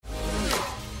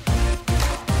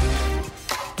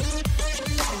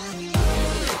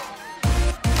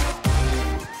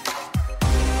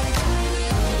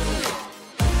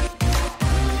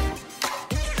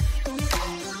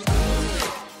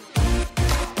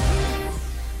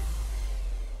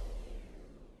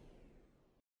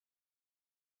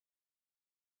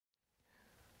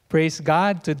Praise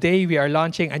God. Today we are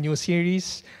launching a new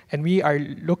series and we are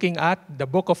looking at the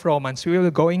book of Romans. We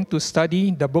will going to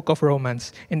study the book of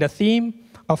Romans. And the theme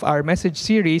of our message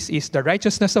series is the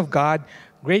righteousness of God,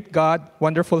 great God,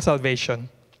 wonderful salvation.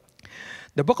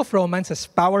 The book of Romans has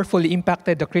powerfully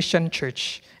impacted the Christian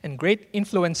church, and great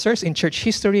influencers in church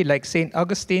history like St.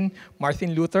 Augustine,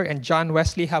 Martin Luther, and John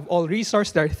Wesley have all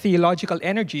resourced their theological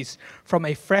energies from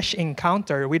a fresh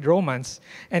encounter with Romans,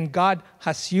 and God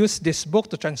has used this book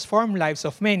to transform lives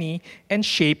of many and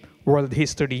shape world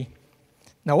history.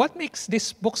 Now, what makes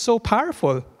this book so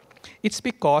powerful? It's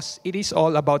because it is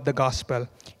all about the gospel.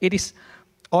 It is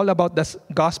all about the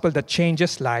gospel that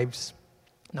changes lives.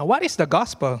 Now, what is the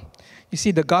gospel? You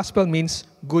see, the gospel means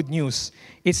good news.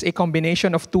 It's a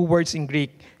combination of two words in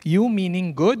Greek. Eu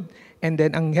meaning good, and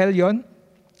then angelion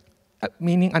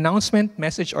meaning announcement,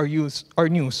 message, or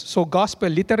news. So gospel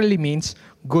literally means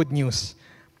good news.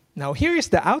 Now, here is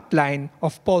the outline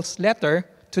of Paul's letter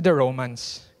to the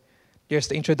Romans. There's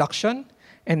the introduction,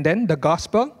 and then the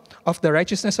gospel of the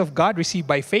righteousness of God received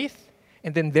by faith,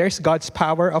 and then there's God's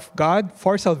power of God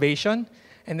for salvation,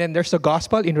 and then there's the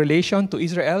gospel in relation to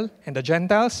Israel and the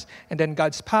Gentiles, and then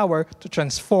God's power to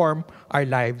transform our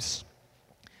lives.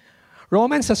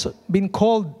 Romans has been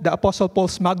called the Apostle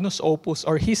Paul's magnus opus,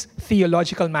 or his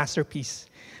theological masterpiece.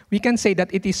 We can say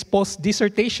that it is Paul's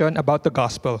dissertation about the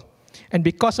gospel. And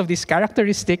because of this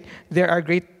characteristic, there are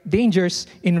great dangers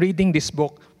in reading this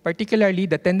book, particularly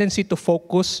the tendency to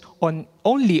focus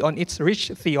only on its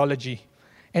rich theology.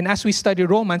 And as we study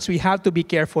Romans, we have to be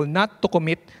careful not to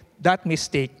commit that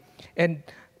mistake and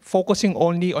focusing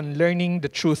only on learning the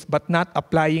truth but not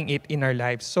applying it in our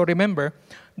lives. So remember,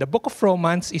 the book of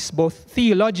Romans is both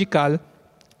theological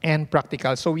and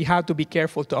practical. So we have to be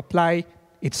careful to apply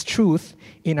its truth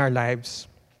in our lives.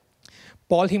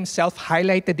 Paul himself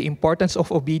highlighted the importance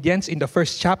of obedience in the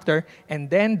first chapter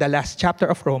and then the last chapter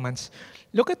of Romans.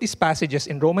 Look at these passages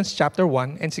in Romans chapter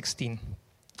 1 and 16.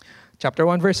 Chapter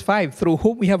 1 verse 5, through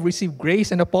whom we have received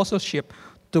grace and apostleship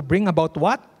to bring about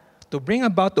what? To bring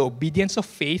about the obedience of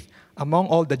faith among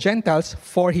all the Gentiles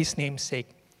for his name's sake.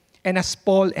 And as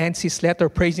Paul ends his letter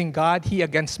praising God, he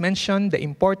again mentioned the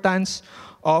importance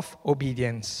of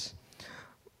obedience.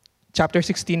 Chapter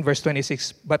 16, verse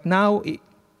 26, but now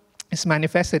is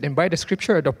manifested, and by the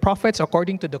scripture of the prophets,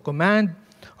 according to the command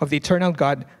of the eternal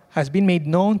God, has been made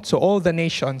known to all the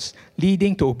nations,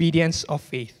 leading to obedience of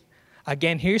faith.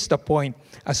 Again, here's the point.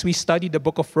 As we study the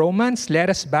book of Romans, let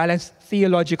us balance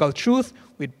theological truth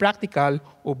with practical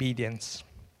obedience.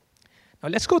 Now,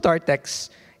 let's go to our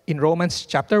text in Romans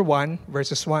chapter 1,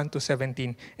 verses 1 to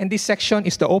 17. And this section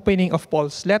is the opening of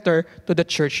Paul's letter to the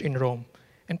church in Rome.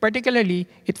 And particularly,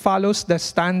 it follows the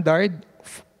standard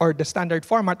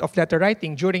format of letter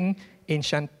writing during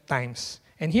ancient times.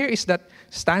 And here is that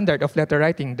standard of letter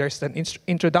writing. There's an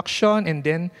introduction, and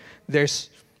then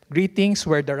there's greetings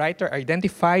where the writer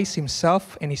identifies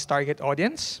himself and his target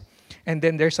audience. And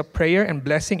then there's a prayer and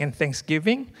blessing and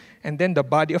thanksgiving. And then the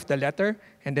body of the letter.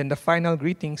 And then the final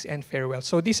greetings and farewell.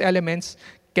 So these elements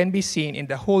can be seen in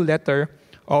the whole letter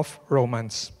of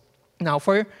Romans. Now,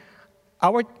 for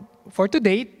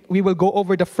today, we will go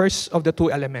over the first of the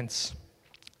two elements.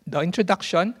 The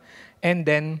introduction, and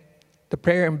then the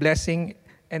prayer and blessing,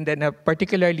 and then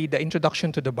particularly the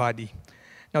introduction to the body.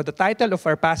 Now, the title of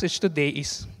our passage today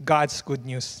is God's Good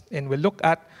News. And we'll look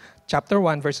at chapter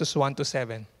 1, verses 1 to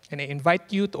 7. And I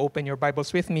invite you to open your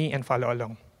Bibles with me and follow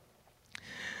along.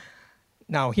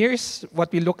 Now, here's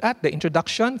what we look at, the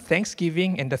introduction,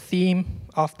 thanksgiving, and the theme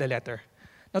of the letter.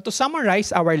 Now, to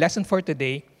summarize our lesson for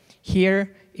today,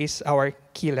 here is our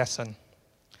key lesson.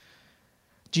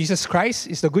 Jesus Christ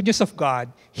is the good news of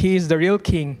God. He is the real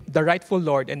King, the rightful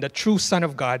Lord, and the true Son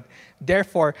of God.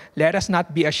 Therefore, let us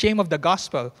not be ashamed of the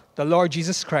gospel, the Lord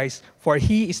Jesus Christ, for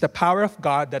he is the power of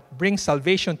God that brings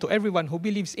salvation to everyone who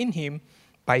believes in him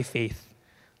by faith.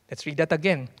 Let's read that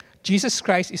again. Jesus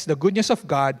Christ is the good news of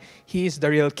God. He is the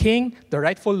real King, the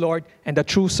rightful Lord, and the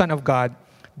true Son of God.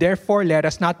 Therefore, let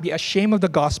us not be ashamed of the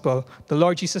gospel, the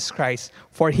Lord Jesus Christ,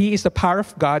 for he is the power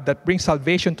of God that brings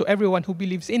salvation to everyone who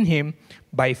believes in him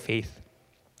by faith.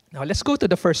 Now, let's go to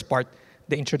the first part,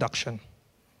 the introduction.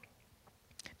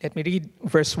 Let me read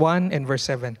verse 1 and verse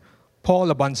 7. Paul,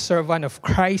 a bondservant of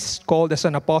Christ, called as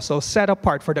an apostle, set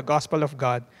apart for the gospel of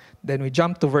God. Then we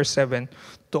jump to verse 7.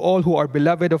 To all who are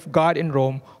beloved of God in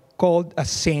Rome, called as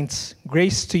saints,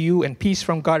 grace to you and peace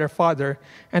from God our Father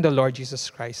and the Lord Jesus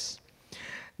Christ.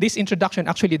 This introduction,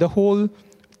 actually the whole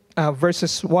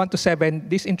verses 1 to 7,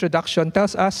 this introduction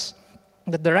tells us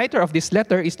that the writer of this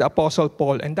letter is the Apostle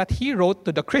Paul, and that he wrote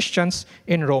to the Christians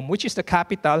in Rome, which is the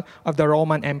capital of the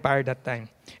Roman Empire that time.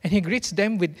 And he greets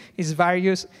them with his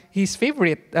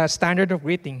favorite standard of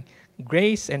greeting: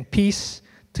 grace and peace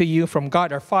to you from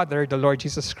God our Father, the Lord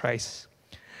Jesus Christ.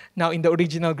 Now, in the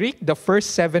original Greek, the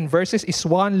first 7 verses is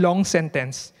one long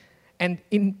sentence. And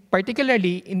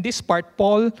particularly in this part,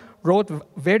 Paul wrote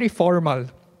very formal.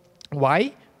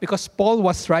 Why? Because Paul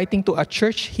was writing to a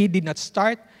church he did not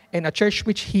start and a church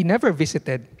which he never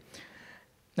visited.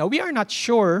 Now, we are not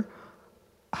sure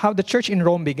how the church in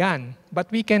Rome began, but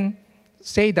we can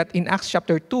say that in Acts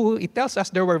chapter 2, it tells us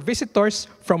there were visitors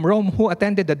from Rome who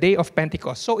attended the day of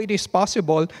Pentecost. So it is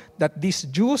possible that these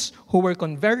Jews who were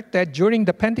converted during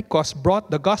the Pentecost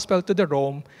brought the gospel to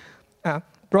Rome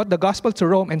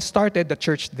and started the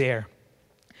church there.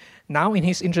 Now, in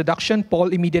his introduction,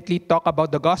 Paul immediately talks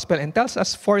about the gospel and tells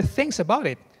us 4 things about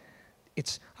it.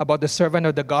 It's about the servant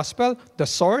of the gospel, the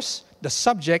source, the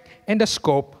subject, and the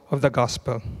scope of the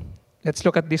gospel. Let's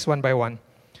look at this one by one.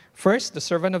 First, the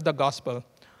servant of the gospel.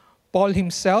 Paul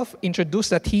himself introduced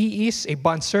that he is a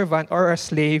bondservant or a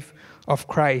slave of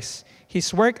Christ.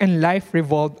 His work and life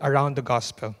revolved around the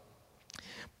gospel.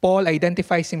 Paul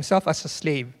identifies himself as a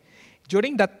slave.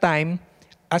 During that time,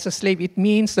 as a slave, it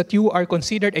means that you are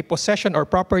considered a possession or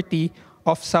property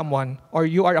of someone, or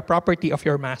you are a property of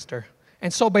your master.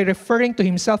 And so by referring to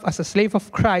himself as a slave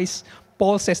of Christ,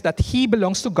 Paul says that he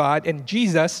belongs to God and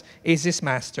Jesus is his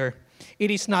master. It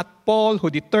is not Paul who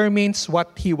determines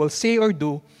what he will say or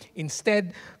do.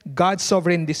 Instead, God's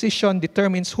sovereign decision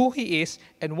determines who he is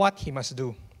and what he must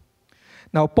do.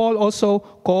 Now, Paul also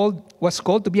was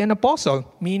called to be an apostle,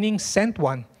 meaning sent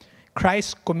one.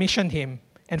 Christ commissioned him.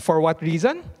 And for what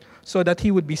reason? So that he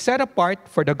would be set apart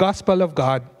for the gospel of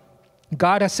God.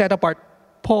 God has set apart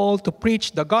Paul to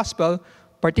preach the gospel,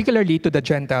 particularly to the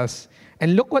Gentiles.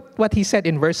 And look what he said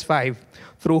in verse 5.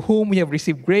 Through whom we have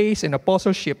received grace and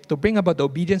apostleship to bring about the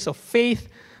obedience of faith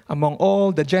among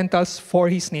all the Gentiles for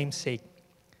his name's sake.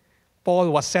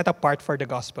 Paul was set apart for the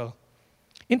gospel.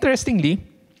 Interestingly,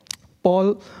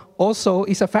 Paul also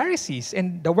is a Pharisee,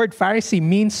 and the word Pharisee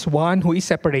means one who is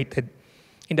separated.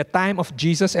 In the time of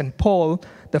Jesus and Paul,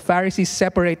 the Pharisees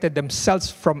separated themselves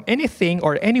from anything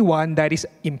or anyone that is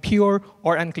impure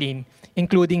or unclean,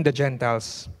 including the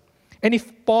Gentiles. And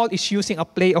if Paul is using a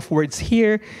play of words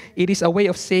here, it is a way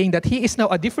of saying that he is now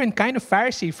a different kind of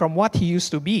Pharisee from what he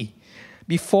used to be.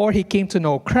 Before he came to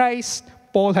know Christ,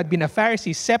 Paul had been a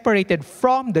Pharisee separated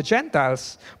from the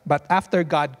Gentiles, but after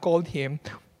God called him,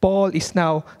 Paul is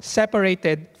now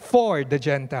separated for the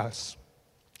Gentiles.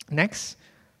 Next,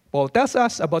 Paul tells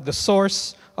us about the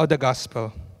source of the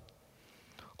gospel.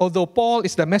 Although Paul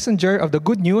is the messenger of the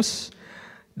good news,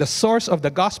 the source of the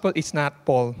gospel is not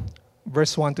Paul.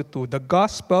 Verse 1-2, the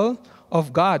gospel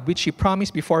of God, which he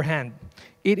promised beforehand.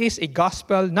 It is a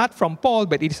gospel not from Paul,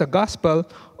 but it is a gospel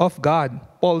of God.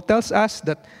 Paul tells us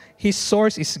that his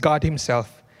source is God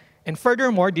himself. And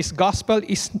furthermore, this gospel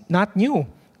is not new.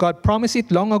 God promised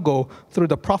it long ago through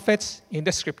the prophets in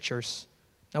the scriptures.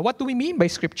 Now, what do we mean by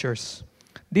scriptures?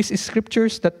 These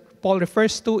scriptures that Paul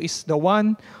refers to is the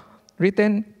one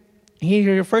written, he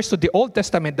refers to the Old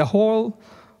Testament, the whole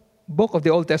book of the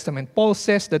Old Testament. Paul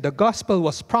says that the gospel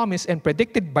was promised and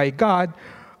predicted by God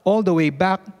all the way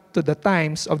back to the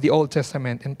times of the Old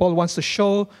Testament. And Paul wants to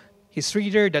show his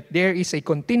reader that there is a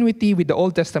continuity with the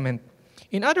Old Testament.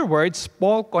 In other words,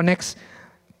 Paul connects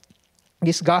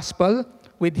this gospel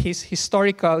with his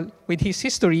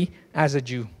history as a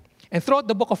Jew. And throughout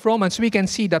the book of Romans, we can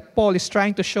see that Paul is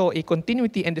trying to show a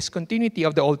continuity and discontinuity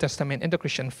of the Old Testament and the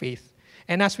Christian faith.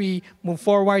 And as we move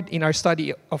forward in our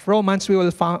study of Romans, we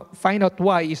will find out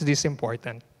why is this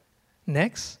important.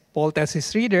 Next, Paul tells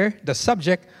his reader the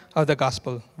subject of the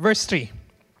gospel. Verse 3.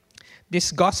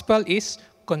 This gospel is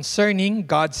concerning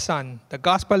God's Son. The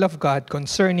gospel of God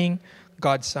concerning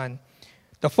God's Son.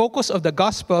 The focus of the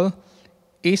gospel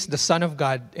is the Son of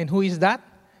God. And who is that?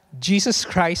 Jesus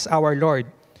Christ our Lord.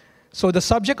 So the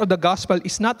subject of the gospel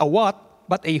is not a what,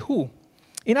 but a who.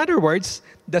 In other words,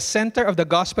 the center of the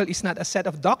gospel is not a set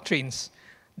of doctrines.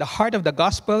 The heart of the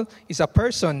gospel is a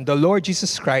person, the Lord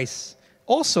Jesus Christ.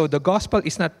 Also, the gospel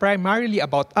is not primarily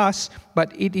about us,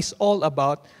 but it is all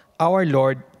about our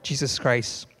Lord Jesus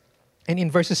Christ. And in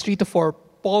verses 3-4,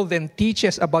 Paul then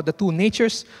teaches about the two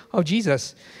natures of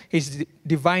Jesus, his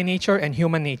divine nature and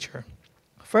human nature.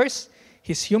 First,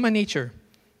 his human nature.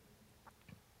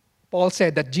 Paul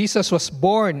said that Jesus was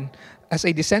born as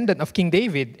a descendant of King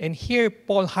David. And here,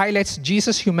 Paul highlights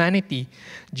Jesus' humanity.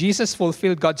 Jesus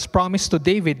fulfilled God's promise to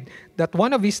David that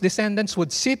one of his descendants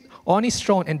would sit on his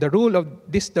throne and the rule of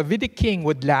this Davidic king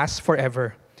would last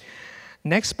forever.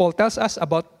 Next, Paul tells us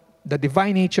about the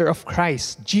divine nature of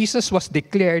Christ. Jesus was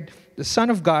declared the Son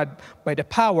of God by the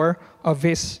power of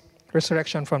his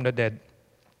resurrection from the dead.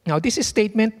 Now, this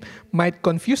statement might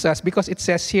confuse us because it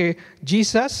says here,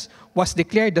 Jesus was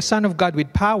declared the Son of God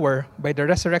with power by the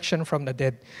resurrection from the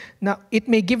dead. Now, it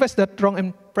may give us that wrong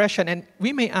impression, and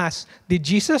we may ask, did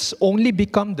Jesus only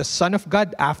become the Son of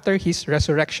God after his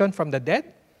resurrection from the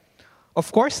dead?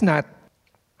 Of course not.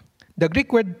 The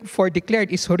Greek word for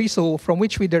declared is horizo, from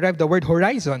which we derive the word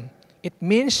horizon. It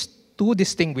means to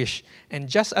distinguish. And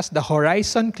just as the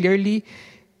horizon clearly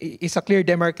is a clear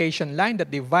demarcation line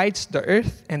that divides the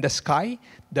earth and the sky,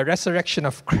 the resurrection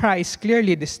of Christ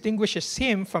clearly distinguishes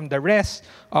him from the rest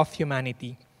of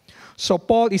humanity. So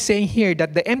Paul is saying here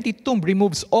that the empty tomb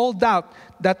removes all doubt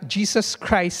that Jesus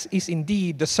Christ is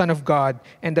indeed the Son of God,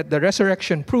 and that the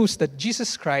resurrection proves that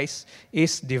Jesus Christ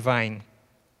is divine.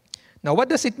 Now, what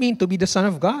does it mean to be the Son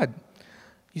of God?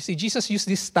 You see, Jesus used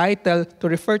this title to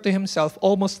refer to himself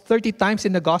almost 30 times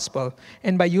in the gospel.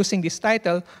 And by using this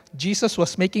title, Jesus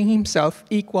was making himself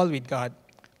equal with God.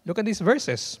 Look at these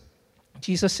verses.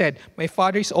 Jesus said, "My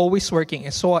Father is always working,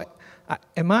 and so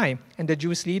am I." And the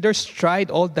Jewish leaders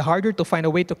tried all the harder to find a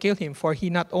way to kill him, for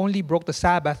he not only broke the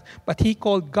Sabbath, but he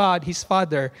called God his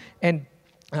Father, and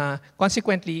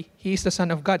consequently, he is the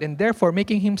Son of God, and therefore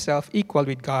making himself equal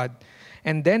with God.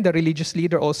 And then the religious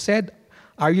leader all said,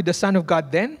 "Are you the Son of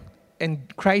God then?" And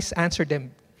Christ answered,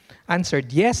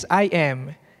 "Yes, I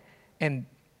am." And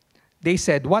they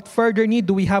said, "What further need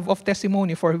do we have of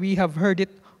testimony? For we have heard it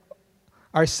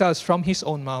ourselves from his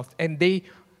own mouth." And they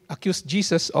accused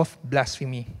Jesus of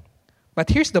blasphemy. But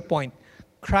here's the point.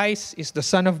 Christ is the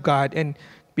Son of God, and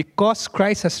because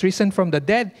Christ has risen from the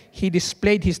dead, he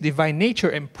displayed his divine nature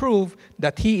and proved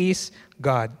that he is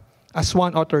God. As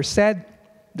one author said,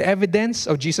 the evidence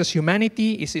of Jesus'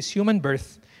 humanity is his human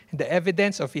birth, and the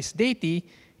evidence of his deity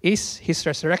is his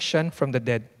resurrection from the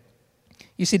dead.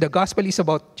 You see, the gospel is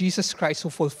about Jesus Christ, who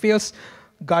fulfills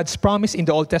God's promise in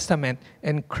the Old Testament,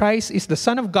 and Christ is the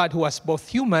Son of God who has both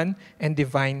human and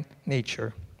divine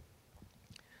nature.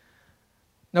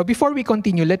 Now, before we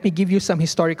continue, let me give you some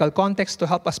historical context to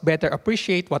help us better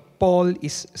appreciate what Paul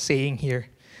is saying here.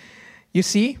 You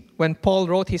see, when Paul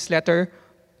wrote his letter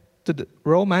to the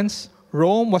Romans,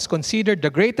 Rome was considered the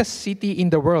greatest city in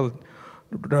the world.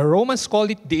 The Romans called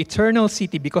it the eternal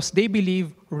city because they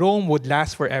believed Rome would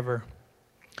last forever.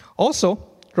 Also,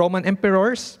 Roman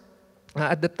emperors,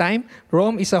 at the time,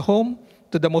 Rome is a home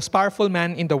to the most powerful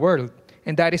man in the world,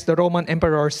 and that is the Roman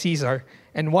Emperor Caesar.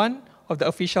 And one of the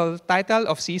official title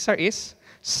of Caesar is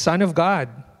Son of God.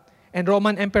 And the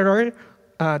Roman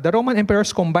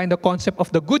emperors combined the concept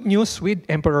of the good news with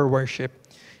emperor worship.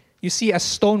 You see, a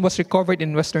stone was recovered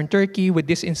in Western Turkey with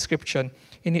this inscription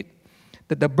in it,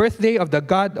 that the birthday of the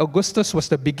god Augustus was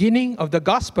the beginning of the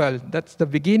gospel. That's the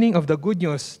beginning of the good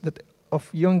news of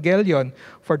Evangelion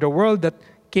for the world that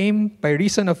came by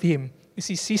reason of him. You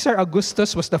see, Caesar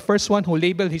Augustus was the first one who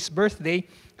labeled his birthday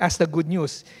as the good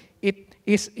news. He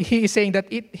is saying that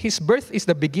his birth is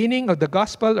the beginning of the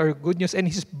gospel or good news, and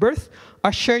his birth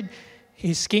ushered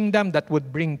his kingdom that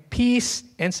would bring peace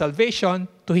and salvation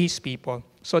to his people.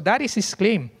 So that is his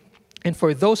claim. And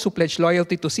for those who pledge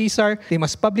loyalty to Caesar, they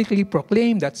must publicly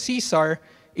proclaim that Caesar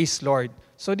is Lord.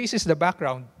 So this is the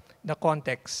background, the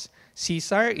context.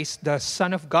 Caesar is the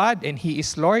Son of God, and he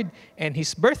is Lord, and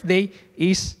his birthday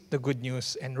is the good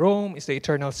news, and Rome is the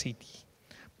eternal city.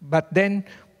 But then,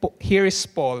 here is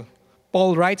Paul.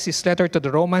 Paul writes his letter to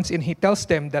the Romans, and he tells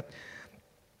them that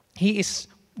he is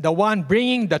the one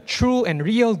bringing the true and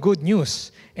real good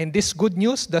news. And this good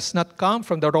news does not come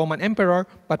from the Roman emperor,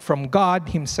 but from God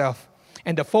himself.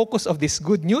 And the focus of this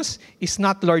good news is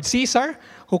not Lord Caesar,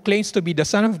 who claims to be the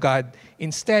Son of God.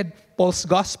 Instead, Paul's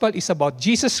gospel is about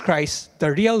Jesus Christ,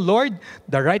 the real Lord,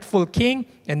 the rightful King,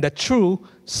 and the true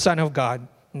Son of God.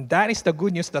 And that is the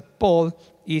good news that Paul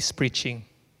is preaching.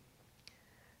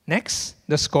 Next,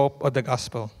 the scope of the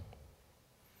gospel.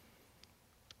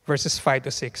 Verses 5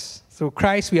 to 6. Through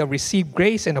Christ we have received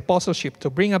grace and apostleship to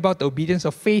bring about the obedience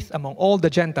of faith among all the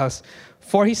Gentiles,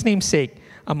 for his name's sake,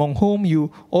 among whom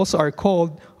you also are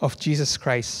called of Jesus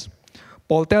Christ.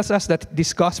 Paul tells us that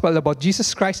this gospel about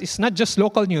Jesus Christ is not just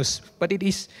local news, but it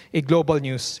is a global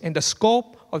news. And the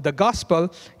scope of the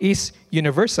gospel is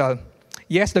universal.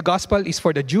 Yes, the gospel is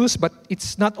for the Jews, but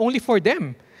it's not only for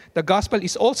them. The gospel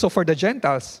is also for the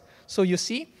Gentiles. So you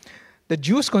see, the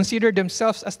Jews consider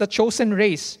themselves as the chosen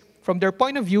race. From their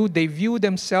point of view, they view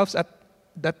themselves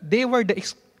that they were the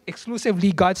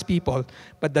exclusively God's people,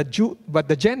 but the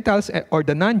Gentiles or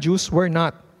the non-Jews were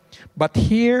not. But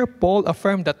here, Paul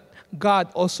affirmed that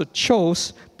God also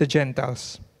chose the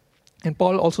Gentiles. And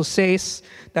Paul also says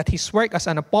that his work as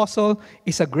an apostle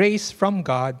is a grace from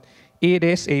God. It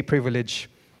is a privilege.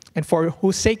 And for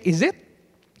whose sake is it?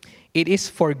 It is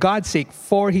for God's sake,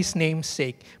 for his name's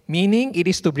sake. Meaning, it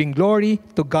is to bring glory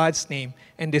to God's name.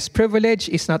 And this privilege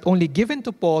is not only given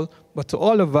to Paul, but to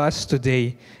all of us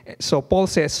today. So Paul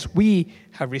says, we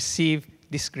have received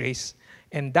this grace.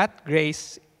 And that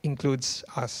grace includes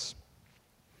us.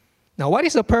 Now, what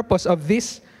is the purpose of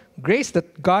this grace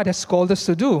that God has called us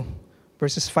to do?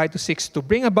 Verses 5 to 6, to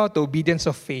bring about the obedience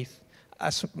of faith.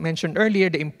 As mentioned earlier,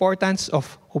 the importance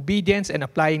of obedience and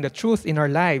applying the truth in our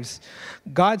lives.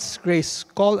 God's grace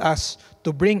calls us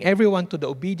to bring everyone to the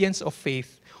obedience of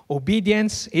faith.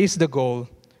 Obedience is the goal.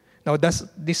 Now, does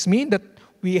this mean that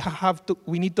we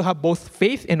need to have both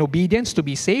faith and obedience to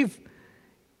be saved?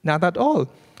 Not at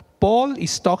all. Paul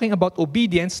is talking about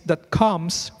obedience that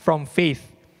comes from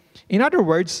faith. In other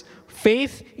words,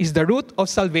 faith is the root of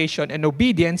salvation and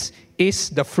obedience is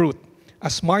the fruit.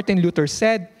 As Martin Luther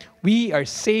said, we are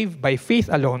saved by faith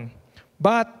alone.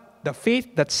 But the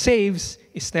faith that saves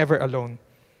is never alone.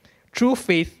 True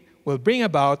faith will bring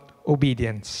about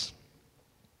obedience.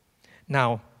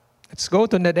 Now, let's go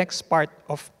to the next part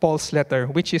of Paul's letter,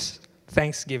 which is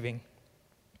thanksgiving.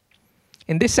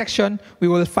 In this section, we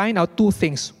will find out two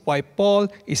things: why Paul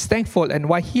is thankful and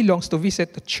why he longs to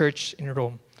visit the church in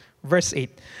Rome. Verse 8,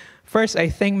 first, I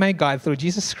thank my God through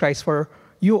Jesus Christ for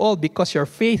you all because your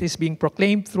faith is being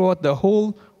proclaimed throughout the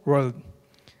whole world.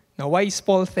 Now, why is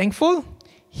Paul thankful?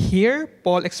 Here,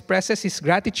 Paul expresses his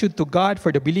gratitude to God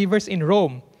for the believers in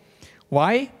Rome.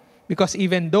 Why? Because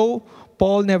even though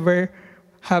Paul never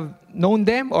have known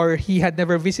them or he had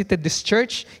never visited this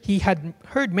church, he had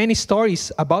heard many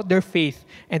stories about their faith,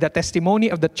 and the testimony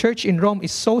of the church in Rome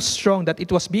is so strong that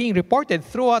it was being reported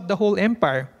throughout the whole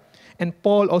empire. And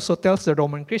Paul also tells the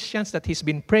Roman Christians that he's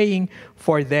been praying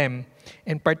for them.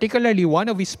 And particularly one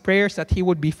of his prayers that he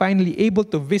would be finally able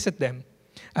to visit them.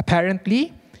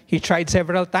 Apparently, he tried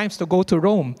several times to go to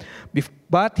Rome,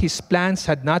 but his plans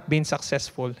had not been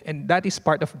successful. And that is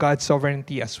part of God's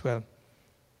sovereignty as well.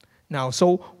 Now,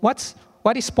 so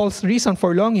what is Paul's reason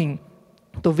for longing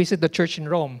to visit the church in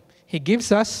Rome? He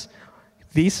gives us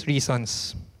these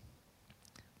reasons.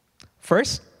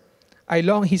 First,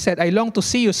 he said, I long to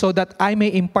see you so that I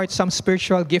may impart some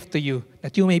spiritual gift to you,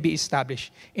 that you may be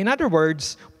established. In other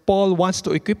words, Paul wants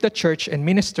to equip the church and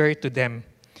minister to them.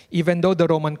 Even though the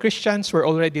Roman Christians were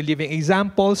already living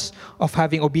examples of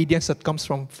having obedience that comes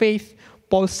from faith,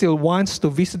 Paul still wants to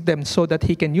visit them so that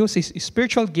he can use his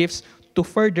spiritual gifts to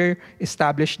further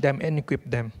establish them and equip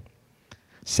them.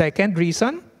 Second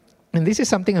reason, and this is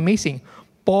something amazing,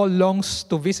 Paul longs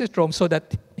to visit Rome so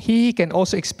that he can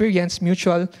also experience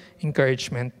mutual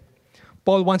encouragement.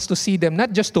 Paul wants to see them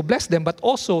not just to bless them, but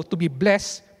also to be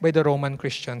blessed by the Roman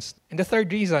Christians. And the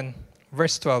third reason,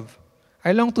 verse 12,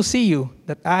 I long to see you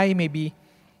that I may be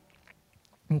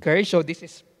encouraged. So this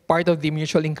is part of the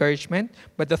mutual encouragement.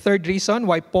 But the third reason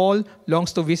why Paul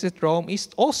longs to visit Rome is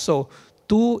also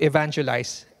to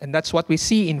evangelize. And that's what we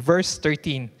see in verse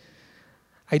 13.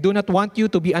 I do not want you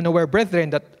to be unaware, brethren,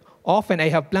 that often I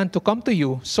have planned to come to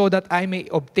you so that I may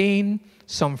obtain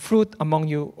some fruit among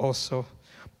you also.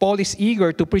 Paul is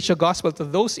eager to preach the gospel to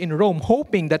those in Rome,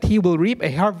 hoping that he will reap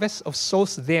a harvest of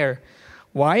souls there.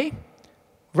 Why?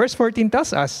 Verse 14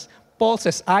 tells us, Paul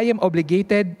says, I am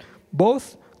obligated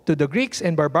both to the Greeks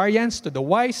and barbarians, to the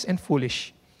wise and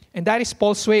foolish. And that is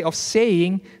Paul's way of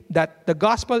saying that the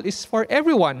gospel is for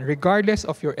everyone, regardless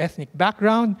of your ethnic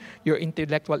background, your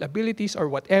intellectual abilities, or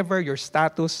whatever your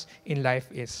status in life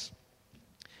is.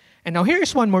 And now here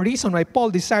is one more reason why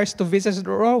Paul desires to visit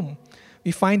Rome.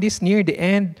 We find this near the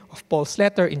end of Paul's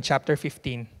letter in chapter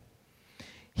 15.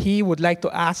 He would like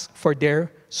to ask for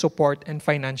their support and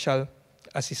financial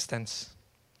assistance.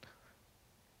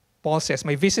 Paul says,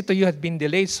 my visit to you has been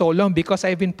delayed so long because I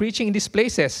have been preaching in these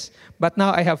places. But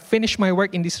now I have finished my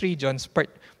work in these regions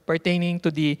pertaining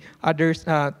to the others,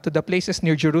 to the places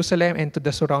near Jerusalem and to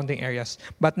the surrounding areas.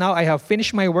 But now I have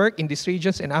finished my work in these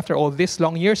regions, and after all these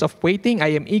long years of waiting, I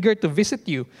am eager to visit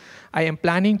you. I am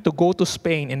planning to go to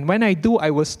Spain, and when I do,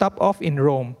 I will stop off in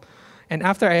Rome. And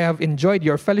after I have enjoyed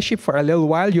your fellowship for a little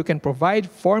while, you can provide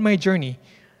for my journey.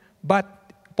 But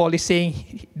Paul is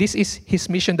saying this is his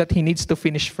mission that he needs to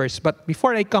finish first. But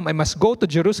before I come, I must go to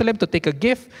Jerusalem to take a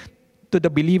gift to the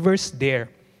believers there.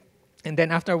 And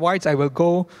then afterwards, I will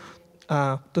go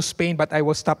to Spain, but I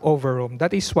will stop over Rome.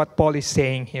 That is what Paul is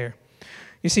saying here.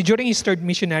 You see, during his third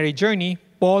missionary journey,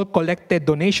 Paul collected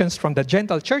donations from the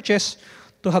Gentile churches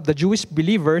to help the Jewish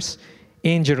believers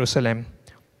in Jerusalem.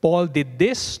 Paul did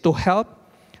this to help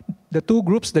the two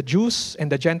groups, the Jews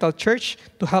and the Gentile church,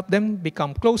 to help them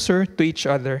become closer to each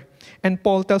other. And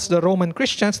Paul tells the Roman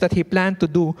Christians that he planned to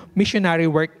do missionary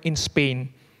work in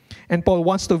Spain. And Paul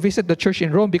wants to visit the church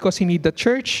in Rome because he needs the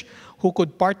church who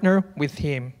could partner with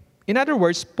him. In other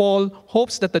words, Paul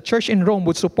hopes that the church in Rome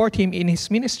would support him in his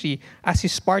ministry as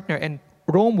his partner, and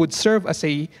Rome would serve as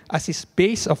his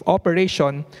base of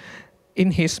operation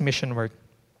in his mission work.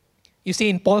 You see,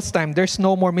 in Paul's time, there's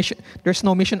no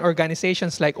mission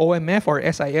organizations like OMF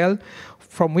or SIL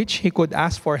from which he could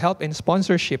ask for help and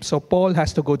sponsorship. So Paul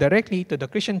has to go directly to the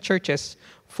Christian churches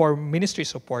for ministry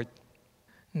support.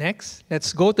 Next,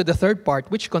 let's go to the third part,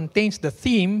 which contains the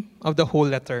theme of the whole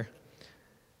letter.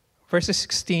 Verses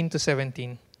 16 to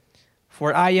 17.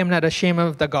 For I am not ashamed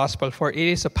of the gospel, for it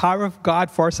is the power of God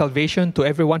for salvation to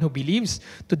everyone who believes,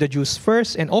 to the Jews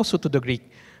first and also to the Greek.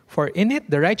 For in it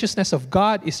the righteousness of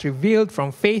God is revealed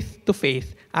from faith to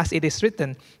faith, as it is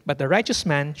written, but the righteous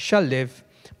man shall live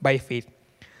by faith.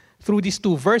 Through these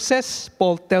two verses,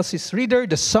 Paul tells his reader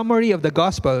the summary of the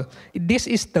gospel. This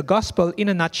is the gospel in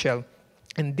a nutshell.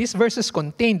 And these verses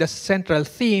contain the central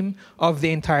theme of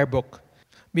the entire book.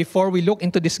 Before we look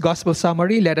into this gospel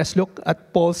summary, let us look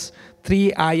at Paul's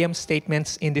 3 I am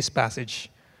statements in this passage.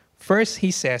 First,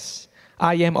 he says,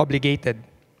 I am obligated.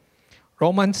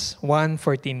 Romans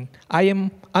 1:14, I am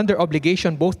under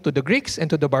obligation both to the Greeks and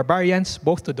to the barbarians,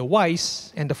 both to the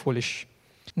wise and the foolish.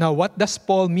 Now, what does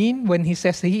Paul mean when he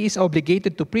says he is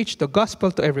obligated to preach the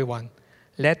gospel to everyone?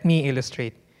 Let me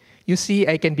illustrate. You see,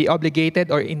 I can be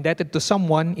obligated or indebted to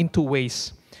someone in 2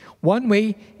 ways. One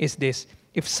way is this.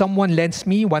 If someone lends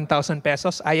me 1,000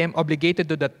 pesos, I am obligated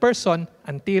to that person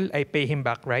until I pay him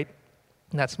back, right?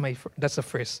 That's the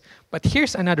first. But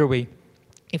here's another way.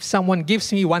 If someone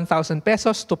gives me 1,000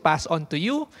 pesos to pass on to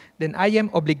you, then I am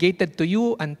obligated to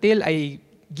you until I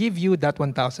give you that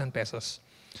 1,000 pesos.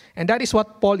 And that is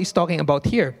what Paul is talking about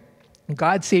here.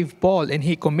 God saved Paul and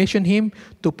he commissioned him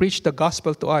to preach the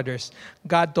gospel to others.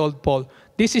 God told Paul,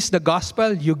 this is the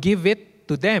gospel, you give it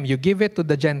to them, you give it to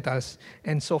the Gentiles.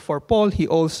 And so for Paul, he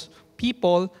owes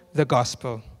people the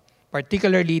gospel,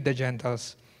 particularly the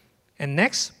Gentiles. And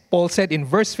next, Paul said in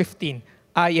verse 15,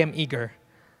 I am eager.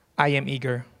 I am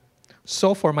eager.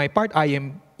 So for my part, I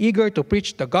am eager to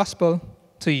preach the gospel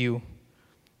to you.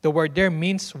 The word there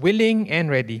means willing and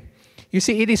ready. You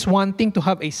see, it is one thing to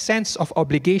have a sense of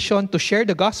obligation to share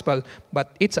the gospel,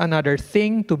 but it's another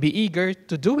thing to be eager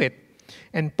to do it.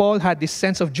 And Paul had this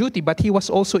sense of duty, but he was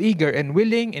also eager and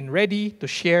willing and ready to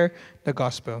share the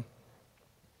gospel.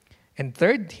 And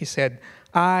third, he said,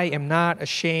 I am not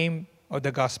ashamed of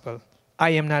the gospel.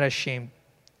 I am not ashamed.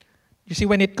 You see,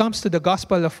 when it comes to the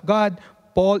gospel of God,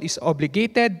 Paul is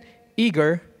obligated,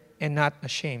 eager, and not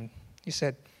ashamed. He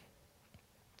said,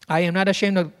 I am not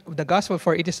ashamed of the gospel,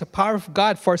 for it is the power of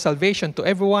God for salvation to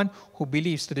everyone who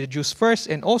believes, to the Jews first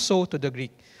and also to the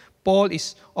Greek. Paul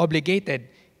is obligated,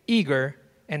 eager,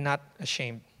 and not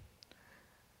ashamed.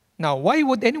 Now, why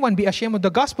would anyone be ashamed of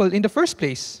the gospel in the first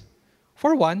place?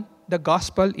 For one, the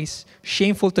gospel is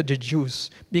shameful to the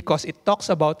Jews because it talks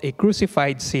about a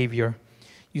crucified Savior.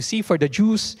 You see, for the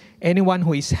Jews, anyone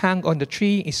who is hanged on the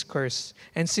tree is cursed.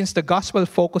 And since the gospel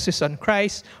focuses on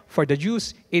Christ, for the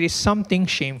Jews, it is something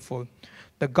shameful.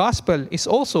 The gospel is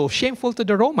also shameful to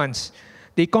the Romans.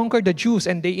 They conquered the Jews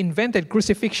and they invented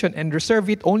crucifixion and reserved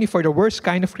it only for the worst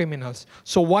kind of criminals.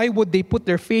 So why would they put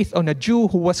their faith on a Jew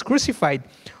who was crucified?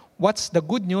 What's the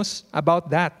good news about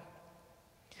that?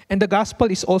 And the gospel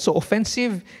is also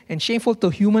offensive and shameful to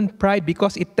human pride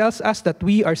because it tells us that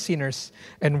we are sinners.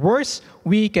 And worse,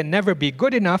 we can never be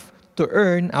good enough to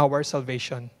earn our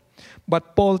salvation.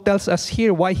 But Paul tells us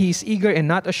here why he is eager and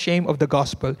not ashamed of the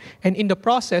gospel. And in the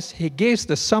process, he gives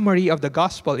the summary of the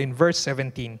gospel in verse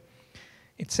 17.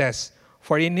 It says,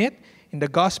 for in it, in the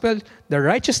gospel, the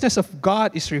righteousness of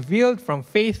God is revealed from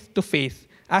faith to faith,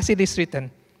 as it is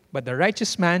written, but the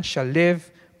righteous man shall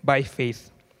live by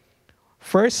faith.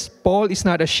 First, Paul is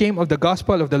not ashamed of the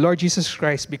gospel of the Lord Jesus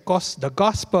Christ because the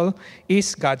gospel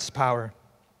is God's power.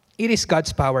 It is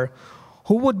God's power.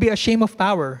 Who would be ashamed of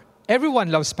power? Everyone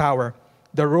loves power.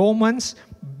 The Romans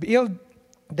build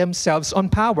themselves on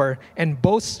power and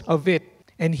boast of it.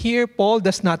 And here, Paul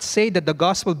does not say that the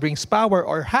gospel brings power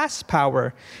or has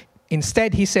power.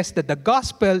 Instead, he says that the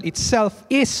gospel itself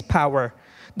is power.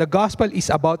 The gospel is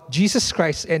about Jesus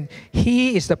Christ, and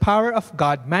He is the power of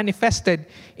God manifested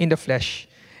in the flesh.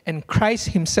 And Christ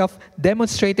Himself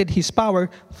demonstrated His power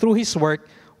through His work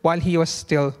while He was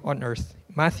still on earth.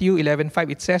 Matthew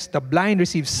 11:5, it says, the blind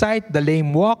receive sight, the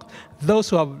lame walk, those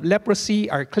who have leprosy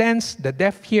are cleansed, the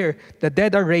deaf hear, the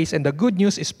dead are raised, and the good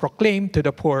news is proclaimed to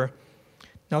the poor.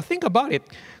 Now think about it.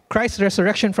 Christ's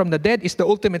resurrection from the dead is the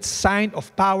ultimate sign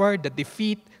of power that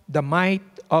defeat the might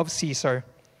of Caesar.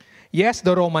 Yes,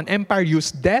 the Roman Empire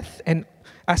used death and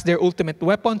as their ultimate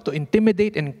weapon to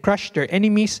intimidate and crush their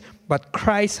enemies, but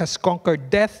Christ has conquered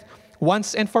death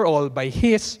once and for all by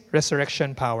his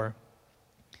resurrection power.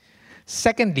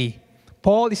 Secondly,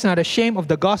 Paul is not ashamed of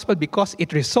the gospel because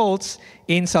it results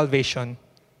in salvation.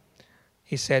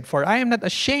 He said, "For I am not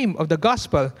ashamed of the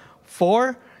gospel,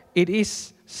 for it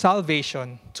is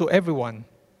salvation to everyone."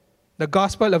 The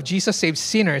gospel of Jesus saves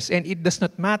sinners, and it does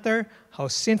not matter how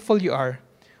sinful you are.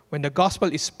 When the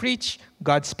gospel is preached,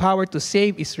 God's power to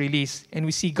save is released, and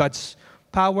we see God's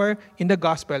power in the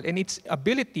gospel and its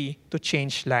ability to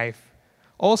change life.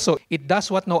 Also, it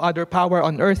does what no other power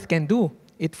on earth can do.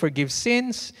 It forgives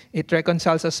sins, it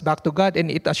reconciles us back to God, and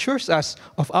it assures us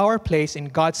of our place in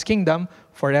God's kingdom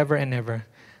forever and ever.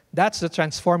 That's the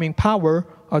transforming power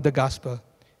of the gospel.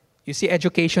 You see,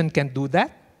 education can't do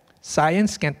that,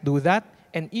 science can't do that,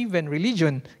 and even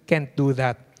religion can't do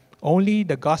that. Only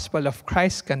the gospel of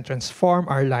Christ can transform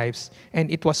our lives.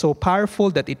 And it was so powerful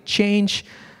that it changed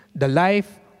the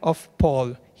life of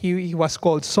Paul. He was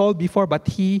called Saul before, but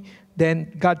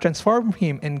then God transformed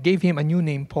him and gave him a new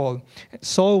name, Paul.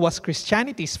 Saul was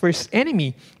Christianity's first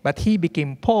enemy, but he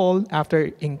became Paul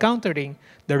after encountering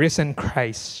the risen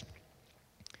Christ.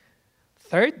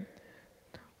 Third,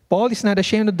 Paul is not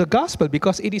ashamed of the gospel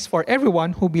because it is for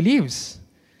everyone who believes.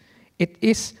 It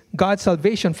is God's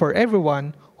salvation for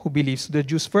everyone who believes, to the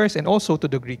Jews first and also to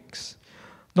the Greeks.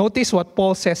 Notice what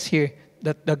Paul says here,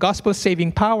 that the gospel's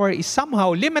saving power is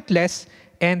somehow limitless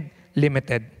and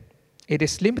limited. It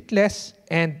is limitless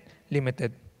and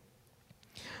limited.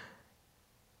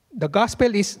 The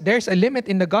gospel there's a limit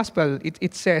in the gospel.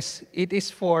 It says it is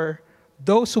for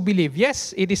those who believe.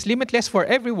 Yes, it is limitless for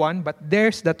everyone, but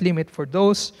there's that limit for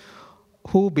those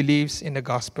who believes in the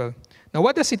gospel. Now,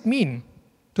 what does it mean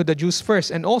to the Jews first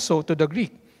and also to the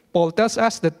Greek? Paul tells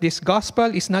us that this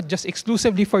gospel is not just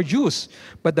exclusively for Jews,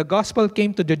 but the gospel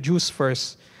came to the Jews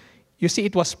first. You see,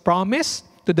 it was promised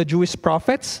to the Jewish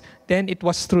prophets, then it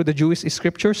was through the Jewish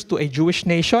scriptures to a Jewish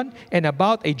nation and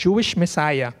about a Jewish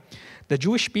Messiah. The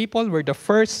Jewish people were the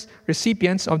first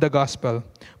recipients of the gospel,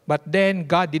 but then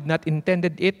God did not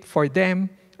intended it for them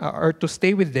or to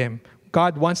stay with them.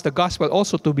 God wants the gospel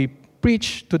also to be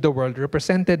preached to the world,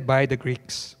 represented by the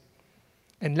Greeks.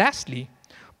 And lastly,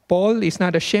 Paul is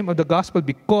not ashamed of the gospel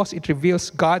because it reveals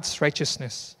God's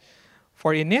righteousness.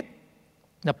 For in it,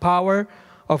 the power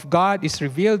of God is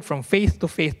revealed from faith to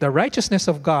faith. The righteousness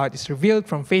of God is revealed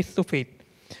from faith to faith.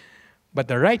 But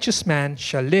the righteous man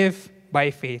shall live by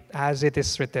faith, as it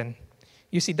is written.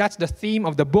 You see, that's the theme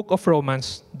of the book of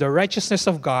Romans, the righteousness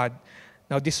of God.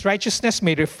 Now, this righteousness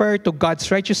may refer to God's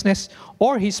righteousness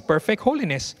or his perfect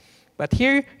holiness. But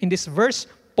here in this verse,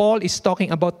 Paul is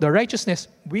talking about the righteousness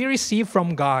we receive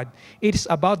from God. It is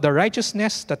about the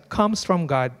righteousness that comes from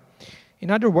God.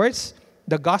 In other words,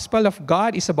 the gospel of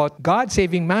God is about God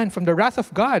saving man from the wrath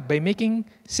of God by making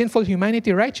sinful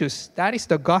humanity righteous. That is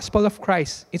the gospel of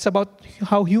Christ. It's about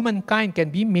how humankind can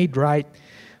be made right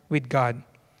with God.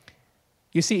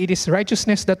 You see, it is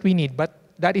righteousness that we need, but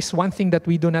that is one thing that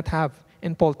we do not have.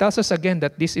 And Paul tells us again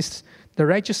that this is the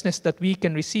righteousness that we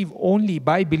can receive only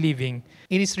by believing.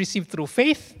 It is received through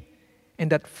faith,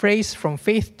 and that phrase from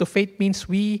faith to faith means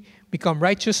we become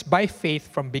righteous by faith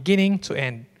from beginning to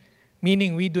end.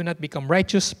 Meaning we do not become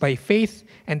righteous by faith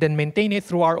and then maintain it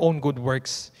through our own good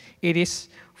works. It is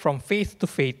from faith to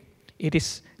faith. It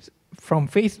is from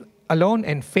faith alone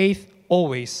and faith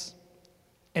always.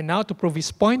 And now to prove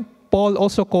his point, Paul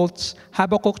also quotes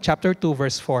Habakkuk chapter 2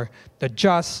 verse 4. The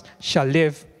just shall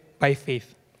live by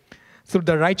faith. Through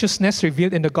the righteousness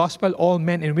revealed in the gospel, all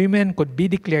men and women could be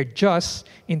declared just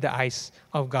in the eyes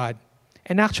of God.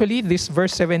 And actually, this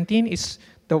verse 17 is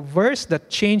the verse that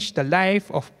changed the life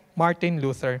of Martin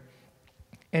Luther.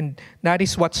 And that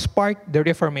is what sparked the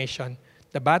Reformation.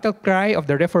 The battle cry of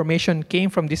the Reformation came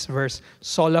from this verse,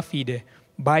 sola fide,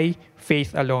 by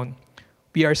faith alone.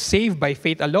 We are saved by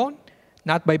faith alone,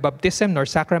 not by baptism nor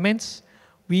sacraments.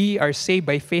 We are saved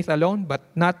by faith alone, but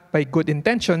not by good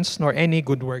intentions nor any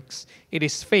good works. It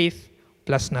is faith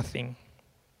plus nothing.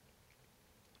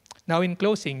 Now in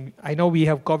closing, I know we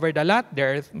have covered a lot.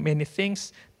 There are many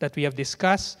things that we have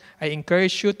discussed. I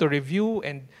encourage you to review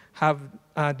and have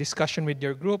a discussion with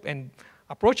your group and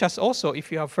approach us also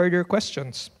if you have further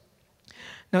questions.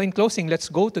 Now in closing, let's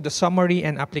go to the summary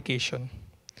and application.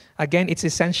 Again, it's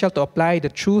essential to apply the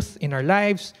truth in our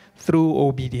lives through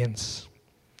obedience.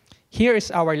 Here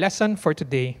is our lesson for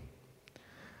today.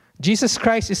 Jesus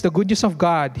Christ is the good news of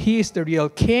God. He is the real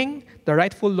King, the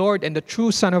rightful Lord, and the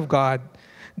true Son of God.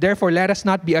 Therefore, let us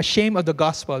not be ashamed of the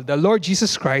gospel, the Lord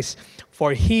Jesus Christ,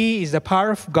 for he is the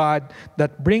power of God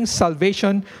that brings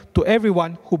salvation to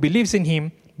everyone who believes in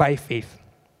him by faith.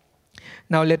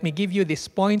 Now, let me give you these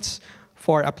points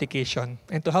for application.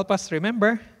 And to help us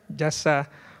remember, just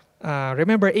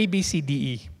remember A, B, C, D,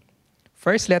 E.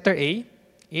 First, letter A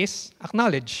is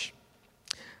acknowledge.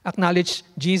 Acknowledge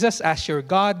Jesus as your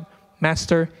God,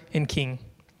 Master, and King.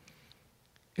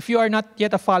 If you are not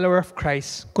yet a follower of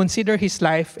Christ, consider his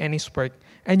life and his work,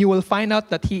 and you will find out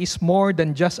that he is more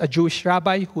than just a Jewish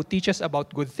rabbi who teaches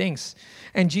about good things.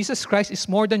 And Jesus Christ is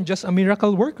more than just a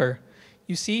miracle worker.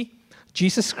 You see,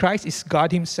 Jesus Christ is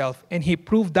God himself, and he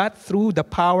proved that through the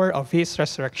power of his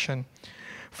resurrection.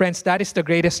 Friends, that is the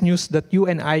greatest news that you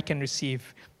and I can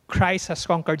receive. Christ has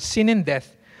conquered sin and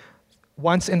death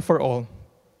once and for all.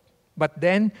 But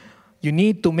then, you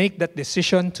need to make that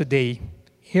decision today.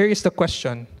 Here is the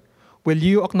question. Will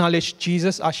you acknowledge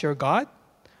Jesus as your God?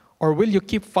 Or will you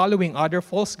keep following other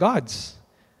false gods?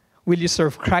 Will you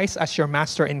serve Christ as your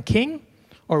Master and King?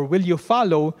 Or will you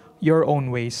follow your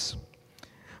own ways?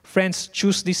 Friends,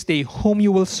 choose this day whom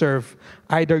you will serve.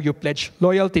 Either you pledge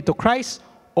loyalty to Christ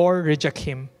or reject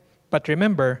him. But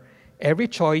remember, every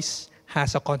choice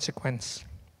has a consequence.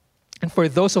 And for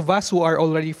those of us who are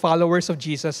already followers of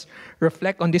Jesus,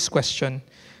 reflect on this question.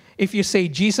 If you say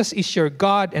Jesus is your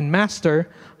God and Master,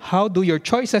 how do your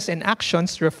choices and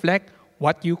actions reflect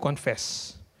what you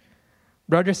confess?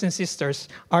 Brothers and sisters,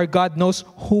 our God knows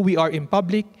who we are in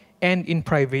public and in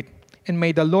private, and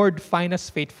may the Lord find us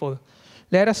faithful.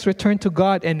 Let us return to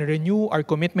God and renew our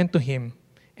commitment to him,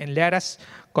 and let us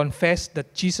confess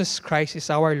that Jesus Christ is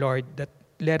our Lord, that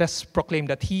let us proclaim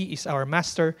that he is our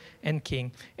Master and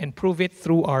King, and prove it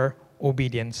through our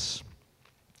obedience.